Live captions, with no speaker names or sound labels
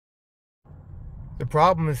The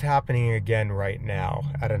problem is happening again right now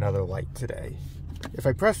at another light today. If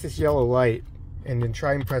I press this yellow light and then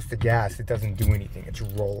try and press the gas, it doesn't do anything. It's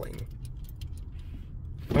rolling.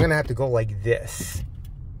 I'm gonna have to go like this.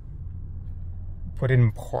 Put it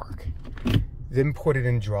in park. Then put it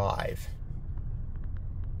in drive.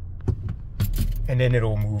 And then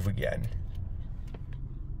it'll move again.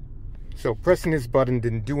 So pressing this button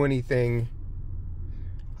didn't do anything.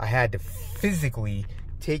 I had to physically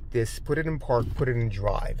take this, put it in park, put it in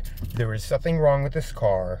drive. There is something wrong with this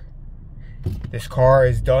car. This car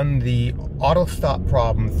has done the auto stop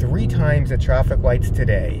problem 3 times at traffic lights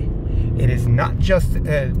today. It is not just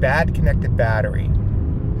a bad connected battery.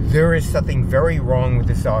 There is something very wrong with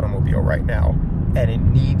this automobile right now, and it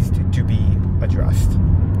needs to be addressed.